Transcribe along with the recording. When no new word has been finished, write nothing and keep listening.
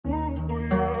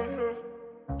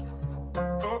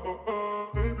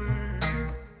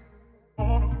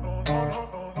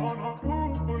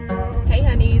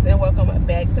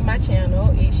my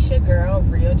channel. It's your girl,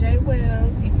 Real J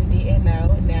Wells. If you didn't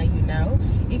know, now you know.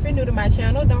 If you're new to my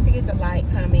channel, don't forget to like,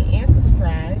 comment, and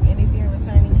subscribe. And if you're a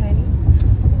returning honey,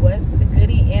 what's the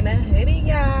goodie in a hoodie,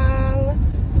 y'all?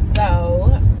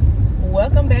 So,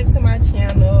 welcome back to my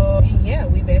channel. Yeah,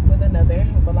 we back with another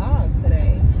vlog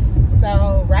today.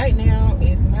 So, right now,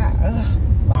 it's my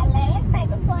last day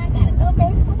before I gotta go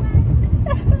back to work.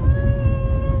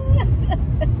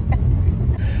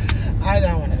 I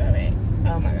don't want to go back.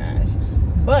 Oh my gosh.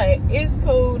 But it's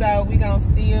cool though. We gonna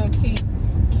still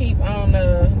keep on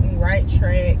the right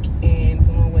track and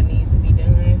doing what needs to be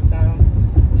done.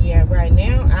 So yeah, right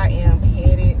now I am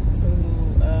headed to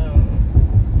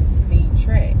the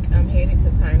track. I'm headed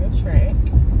to Turner Track,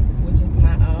 which is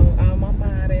my alma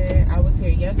mater. I was here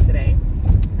yesterday.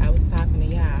 I was talking to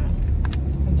y'all.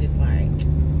 I'm just like,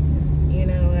 you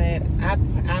know what?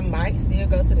 I might still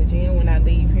go to the gym when I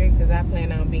leave here because I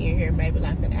plan on being here maybe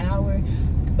like an hour.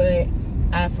 But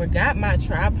I forgot my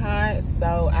tripod,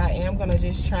 so I am gonna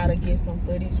just try to get some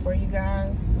footage for you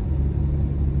guys.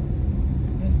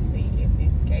 Let's see if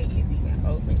this gate is even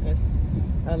open, because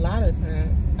a lot of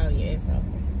times, oh yeah, it's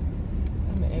open.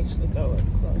 I'm gonna actually go up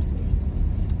closer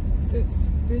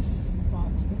since this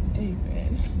spot is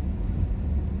open.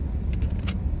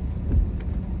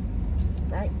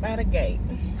 Right by the gate.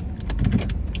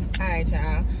 All right,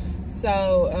 y'all.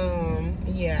 So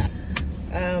yeah,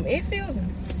 it feels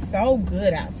so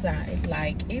good outside.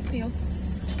 Like, it feels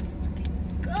so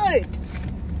good.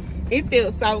 It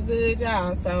feels so good,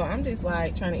 y'all. So I'm just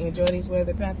like trying to enjoy this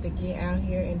weather. About to get out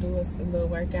here and do a little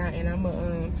workout, and I'm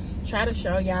gonna try to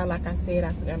show y'all. Like I said,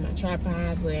 I forgot my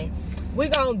tripod, but we're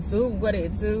gonna do what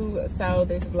it do so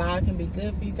this vlog can be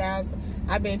good for you guys.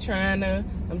 I'm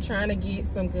trying to get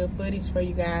some good footage for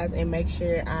you guys and make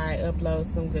sure I upload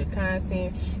some good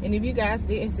content. And if you guys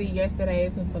didn't see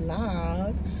yesterday's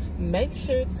vlog, make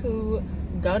sure to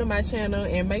go to my channel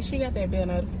and make sure you got that bell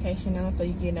notification on so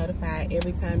you get notified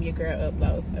every time your girl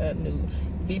uploads a new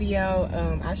video.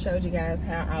 I showed you guys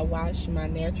how I wash my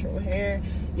natural hair.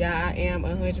 Y'all, I am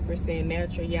 100%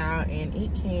 natural, y'all, and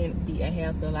it can be a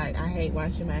hassle. Like, I hate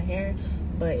washing my hair,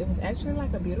 but it was actually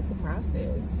like a beautiful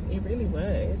process. It really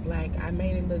was. Like, I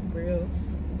made it look real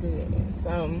good.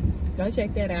 So go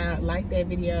check that out, like that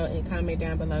video, and comment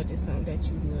down below just something that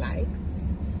you liked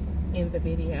in the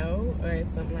video or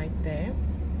something like that.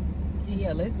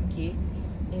 Yeah, let's get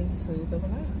into the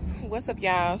vlog. What's up,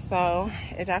 y'all? So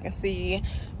as y'all can see,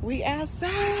 we outside.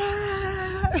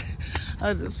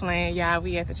 I was just playing, y'all.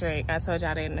 We at the track. I told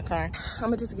y'all that in the car. I'm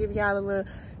gonna just give y'all a little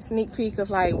sneak peek of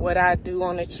like what I do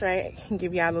on the track and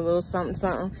give y'all a little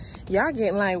something. Y'all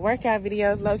getting like workout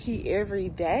videos low-key every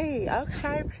day.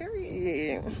 Okay,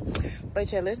 period. But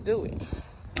yeah, let's do it.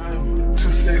 Too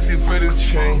sexy for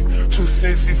this chain, too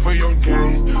sexy for your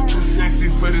game, too sexy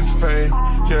for this fame,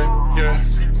 yeah, yeah.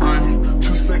 I'm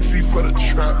too sexy for the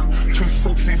trap, too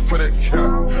sexy for that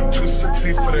cap, too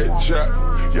sexy for that jack,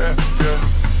 yeah, yeah.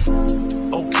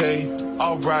 Okay,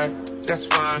 alright, that's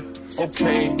fine,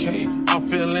 okay, okay. I'm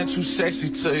feeling too sexy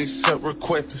to accept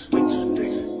requests,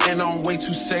 and I'm way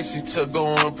too sexy to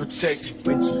go unprotected.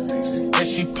 And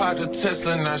she popped a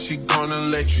Tesla, now she gonna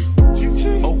let you.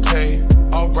 Okay,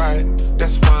 alright,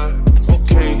 that's fine,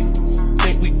 okay.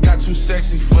 Think we got too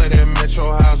sexy for that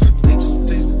metro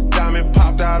housing. Diamond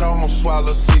popped out, almost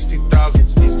swallowed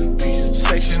 60,000.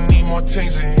 Section need more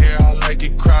things in here, I like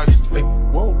it crowded.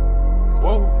 Whoa,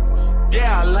 whoa,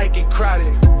 yeah, I like it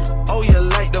crowded. Oh, you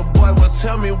like the boy, well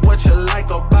tell me what you like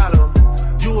about him.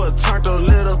 You a turned a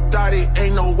little thotty,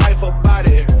 ain't no wife about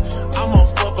it. I'ma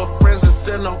fuck her friends and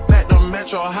send them back to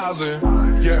metro housing.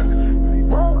 Yeah.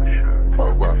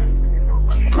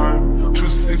 Too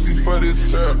sexy for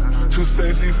this too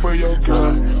sexy for your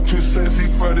girl, too sexy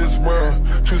for this world,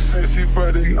 too sexy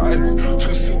for the life,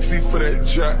 too sexy for that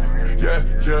jack, yeah,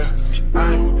 yeah.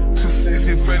 I'm too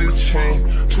sexy for this chain,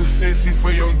 too sexy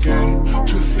for your game,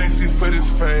 too sexy for this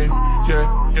fame,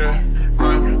 yeah, yeah.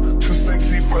 I'm too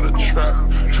sexy for the trap,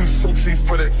 too sexy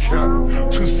for that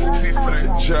cap, too sexy for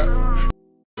that jack.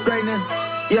 Straightening,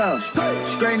 yeah,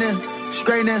 straightening,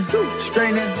 straightening,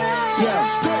 straightening,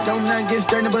 yeah. Don't not get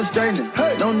straightening but straightening.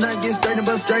 Don't not get straightening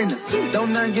but straightening.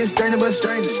 Don't not get straightening but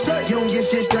straightening. You don't get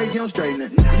shit straight, you don't straighten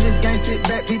it. In this game, sit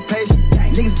back, be patient.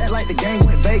 Niggas act like the game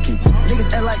went vacant.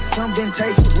 Niggas act like some been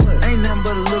taken. Ain't nothing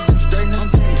but a little bit straightening.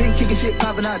 Been kicking shit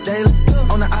popping out daily.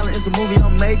 On the island, it's a movie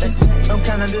I'm making. I'm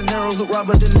counting De Niro's with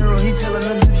Robert De Niro. He telling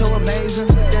them that you're amazing.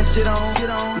 That shit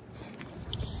on.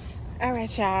 All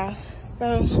right, y'all. So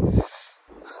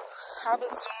I was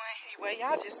doing, well,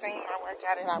 y'all just seen my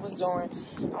workout that I was doing.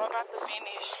 I'm about to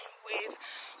finish with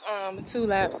 2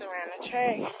 laps around the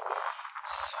track. So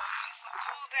it's a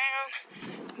cool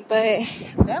But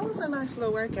that was a nice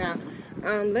little workout.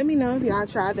 Let me know if y'all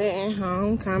tried that at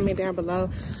home. Comment down below.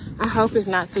 I hope it's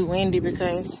not too windy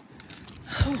because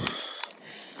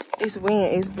this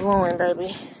wind is blowing,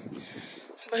 baby.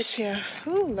 But yeah,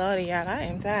 lordy, y'all, I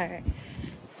am tired.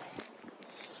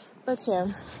 But yeah,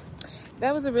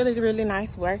 that was a really, really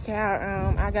nice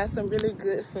workout. I got some really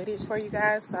good footage for you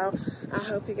guys, so I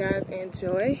hope you guys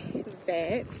enjoy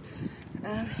that.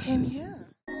 And yeah.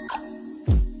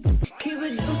 Keep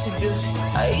it juicy, juicy.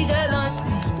 I eat that lunch.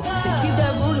 She keep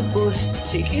that booty, booty.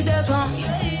 She keep that plump.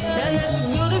 That natural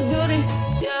beauty, beauty.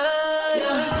 Yeah,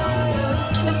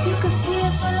 yeah. If you could see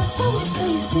it from the front, wait till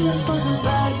you see it from the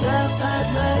back. Back,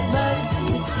 till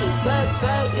you see it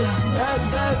back, yeah.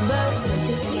 Back, till you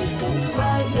see it from the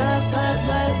back. Back,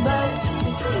 till you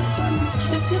see it from the.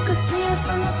 If you could see it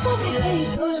from the front, wait till you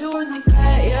see it from the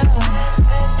back, yeah.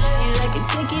 You like it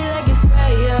thick, you like it fat,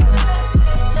 yeah.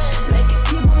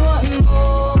 Keep on wanting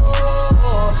more.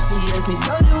 He asked me,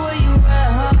 told you where you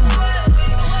at, huh?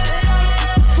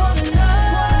 But I don't wanna know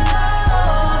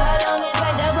how long it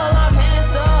take to pull my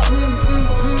pants up.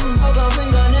 Poke a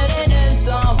finger, and then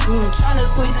some. Tryna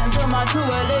squeeze into my true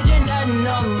religion, that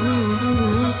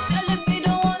numb. Celebrate,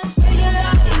 don't wanna say you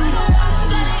like it.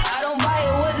 I don't buy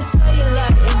it with a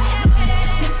cellulite.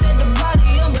 He said the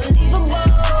body unbelievable.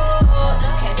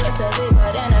 Can't trust a big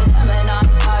but then a Gemini.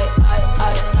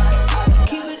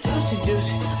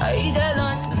 I eat that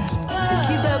lunch. She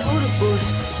keep that booty, booty.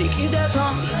 She keep that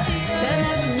plump. That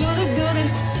natural beauty, beauty.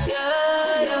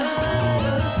 Yeah,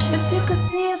 yeah. If you could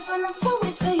see it from the front,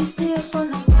 wait till you see it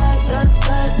from the back.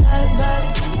 Back,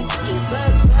 till you see it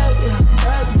back, yeah.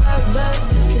 Back,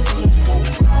 till you see it from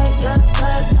the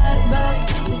back. Back,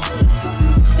 till you see it from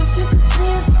the. If you could see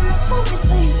it from the front, wait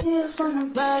till you see it from the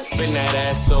back. Bend that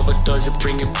ass over, doors, you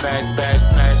bring it back.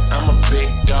 I'm a big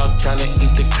dog tryna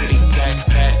eat the kitty cat.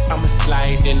 I'ma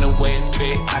slide in the way it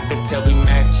fit. I can tell we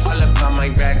match. All up on my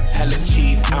racks, hella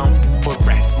cheese. I don't put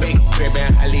rats. Big crib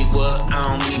in Hollywood, I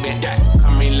don't even that.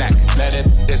 Come relax, let it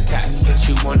attack. Get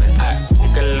you wanna act.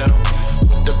 Take a look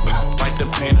with the pop, wipe the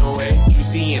pain away. You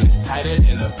see, and it's tighter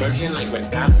than a virgin, like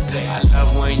Madonna say. I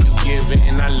love when you give it,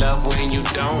 and I love when you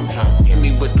don't. Hit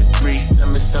me with the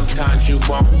threesome, and sometimes you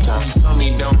won't. You told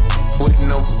me don't with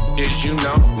no bitch, you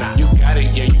know. Nah, you got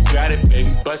it, yeah, you got it, baby.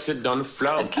 Bust it on the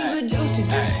floor. I keep it juicy,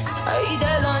 juicy. I eat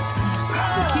that lunch.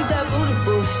 She keep that booty,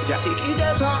 booty. She keep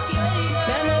that plump.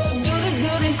 That natural beauty,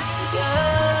 beauty.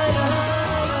 Yeah,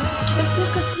 yeah. If you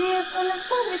could see it from the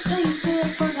front, wait till you see it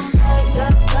from the back,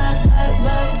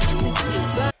 till you see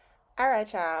it back. All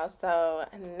right, y'all. So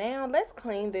now let's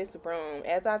clean this room.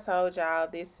 As I told y'all,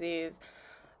 this is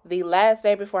the last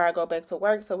day before I go back to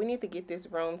work, so we need to get this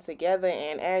room together,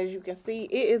 and as you can see,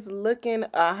 it is looking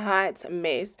a hot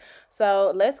mess.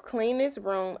 So let's clean this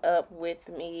room up with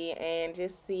me and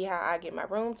just see how I get my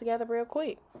room together real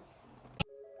quick.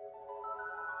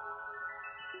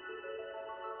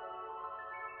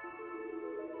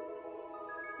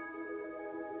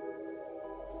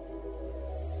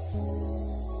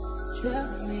 Tell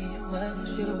me what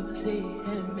you see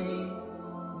in me.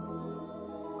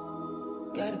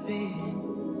 Gotta be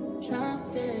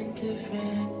something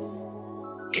different.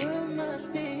 You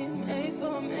must be made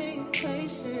for me.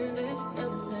 Patience is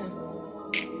nothing.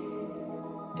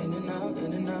 In and out,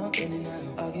 in and out, in and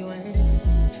out. Arguing,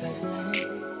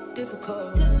 trifling,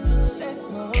 difficult. Let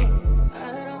more.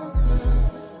 I don't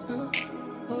know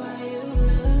why you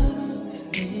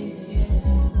love me.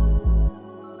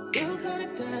 Yeah. You got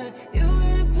it bad. You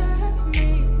got it bad for me,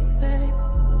 babe.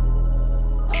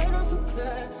 I don't feel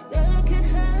glad that I can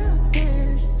have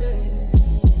this, babe.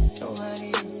 Nobody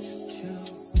else you.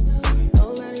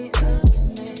 Nobody else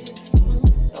makes me.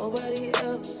 Nobody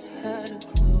else had a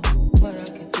clue what I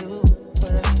could do,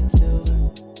 what I could do.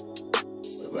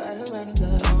 We're riding around the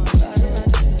globe, riding around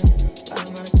the globe,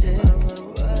 riding around the globe.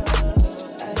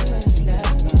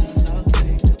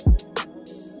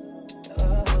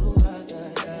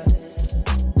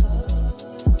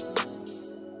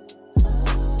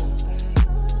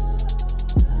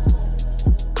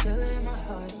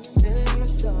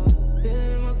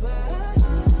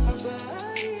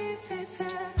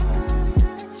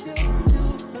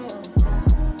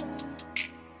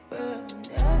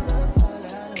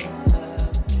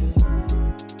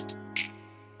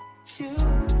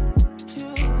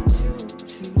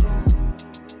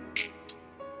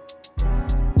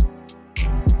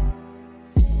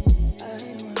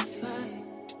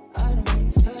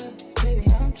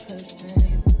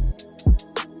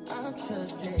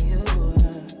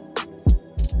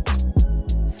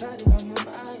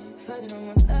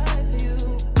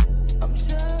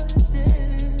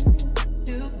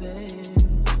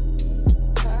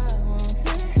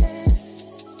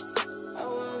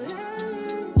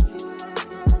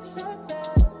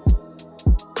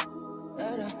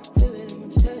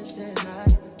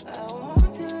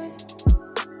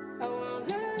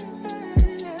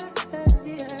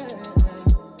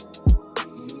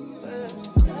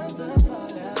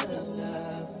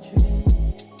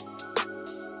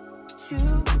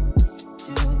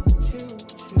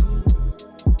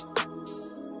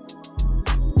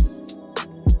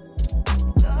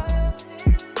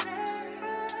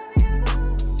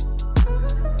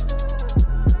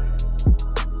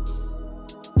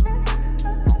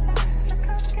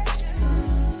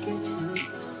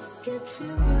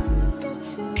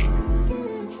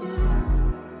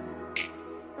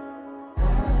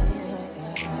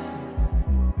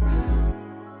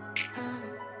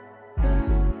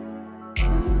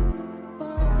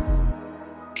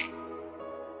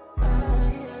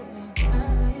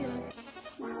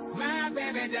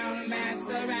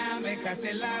 cause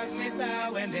she loves me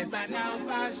so, and this I know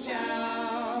for sure.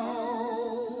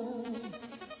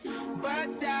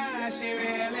 But does she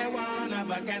really wanna,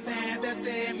 but can't stand to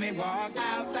see me walk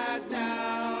out the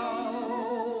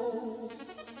door.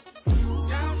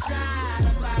 Don't try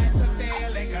to fight the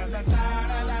feeling, cause the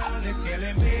thought alone is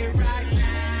killing me right now.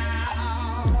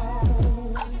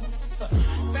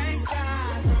 Thank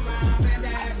God for mom and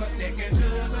dad for sticking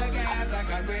two together,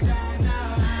 cause we don't know how.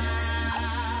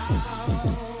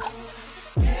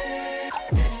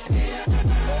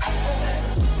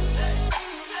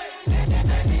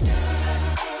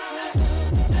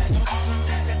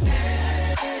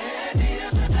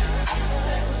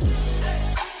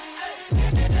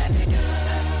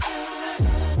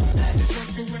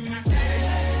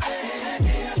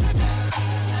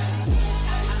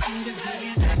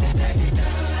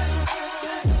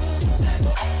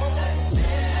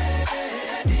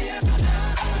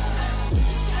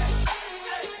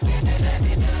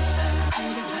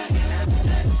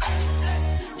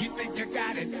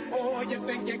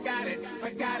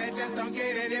 Just don't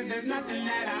get it if there's nothing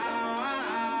at all.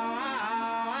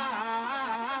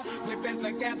 We've been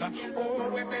together, oh,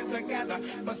 we've been together,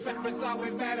 but separate's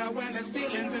always better when there's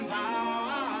feelings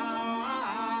involved.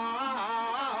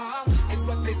 It's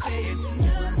what they say is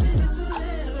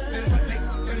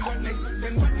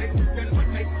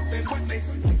then what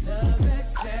makes love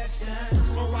exception.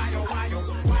 So why oh why oh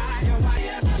why oh why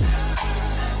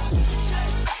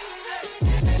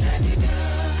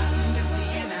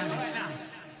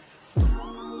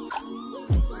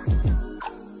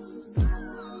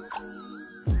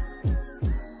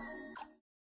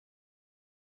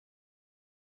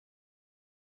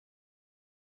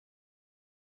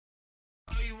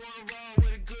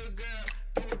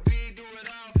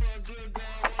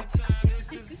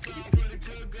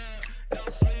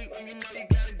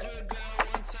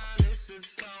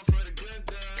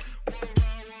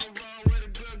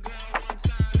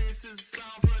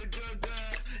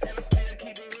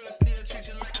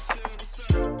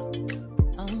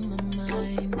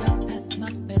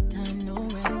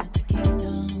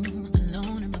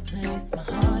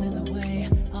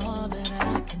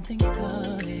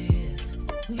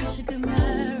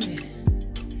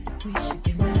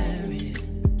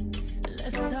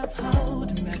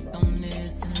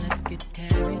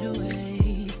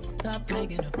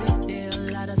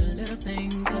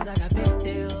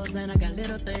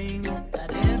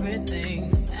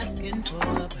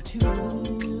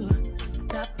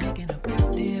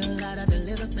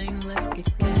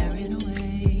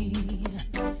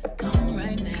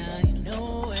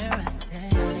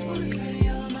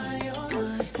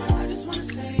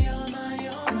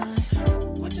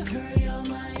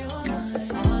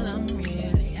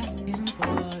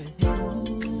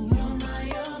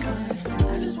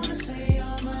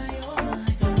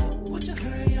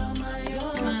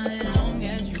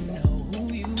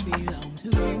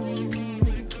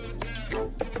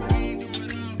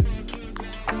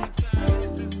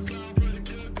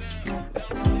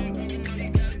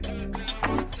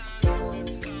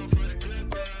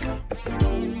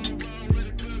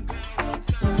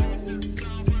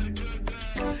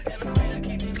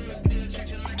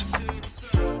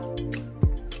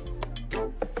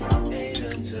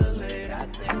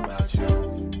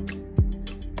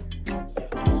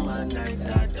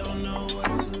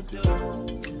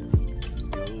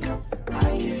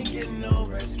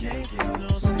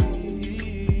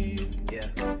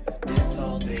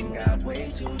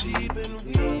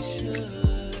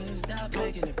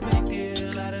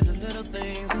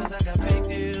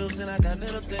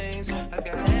I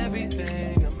got